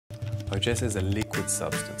Ojas is a liquid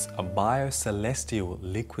substance, a biocelestial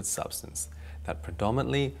liquid substance that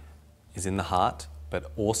predominantly is in the heart,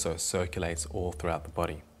 but also circulates all throughout the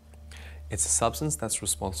body. It's a substance that's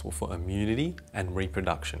responsible for immunity and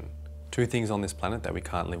reproduction, two things on this planet that we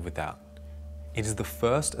can't live without. It is the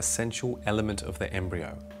first essential element of the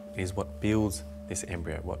embryo. It is what builds this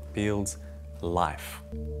embryo, what builds life.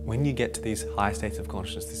 When you get to these high states of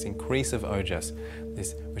consciousness, this increase of Ojas,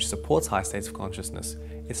 which supports high states of consciousness,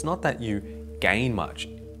 it's not that you gain much,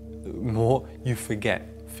 more you forget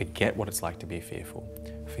what it's like to be fearful,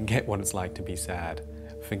 forget what it's like to be sad,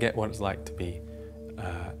 forget what it's like to be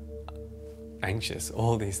anxious,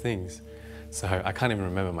 all these things. So I can't even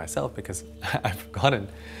remember myself because I've forgotten.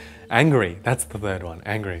 Angry, that's the third one,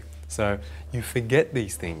 angry. So you forget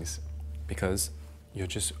these things because you're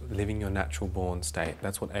just living your natural born state.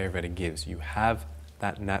 That's what Ayurveda gives. You have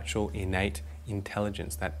that natural innate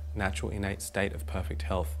intelligence, that natural innate state of perfect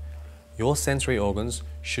health. Your sensory organs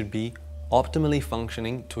should be optimally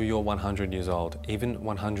functioning till you're 100 years old, even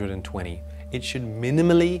 120. It should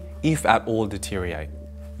minimally, if at all, deteriorate.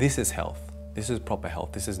 This is health. This is proper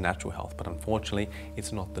health. This is natural health. But unfortunately,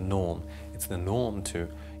 it's not the norm. It's the norm to,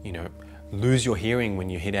 lose your hearing when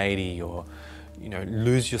you hit 80, or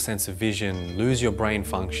lose your sense of vision, lose your brain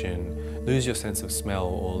function, lose your sense of smell,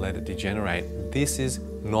 or let it degenerate. This is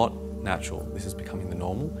not natural. This is becoming the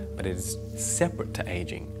normal, but it is separate to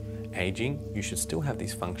aging. Aging, you should still have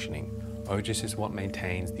these functioning. Ojas is what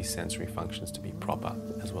maintains these sensory functions to be proper,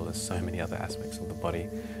 as well as so many other aspects of the body,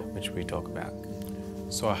 which we talk about.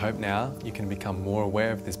 So I hope now you can become more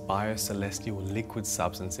aware of this biocelestial liquid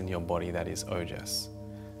substance in your body that is Ojas.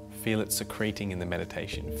 Feel it secreting in the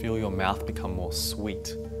meditation. Feel your mouth become more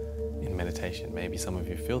sweet in meditation. Maybe some of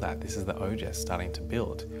you feel that. This is the Ojas starting to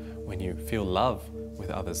build. When you feel love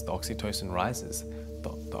with others, the oxytocin rises.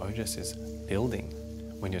 The Ojas is building.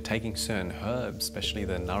 When you're taking certain herbs, especially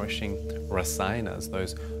the nourishing rasayanas,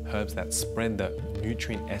 those herbs that spread the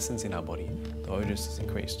nutrient essence in our body, the Ojas is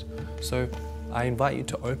increased. So I invite you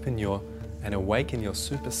to open and awaken your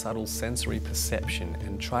super subtle sensory perception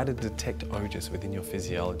and try to detect Ojas within your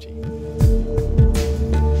physiology.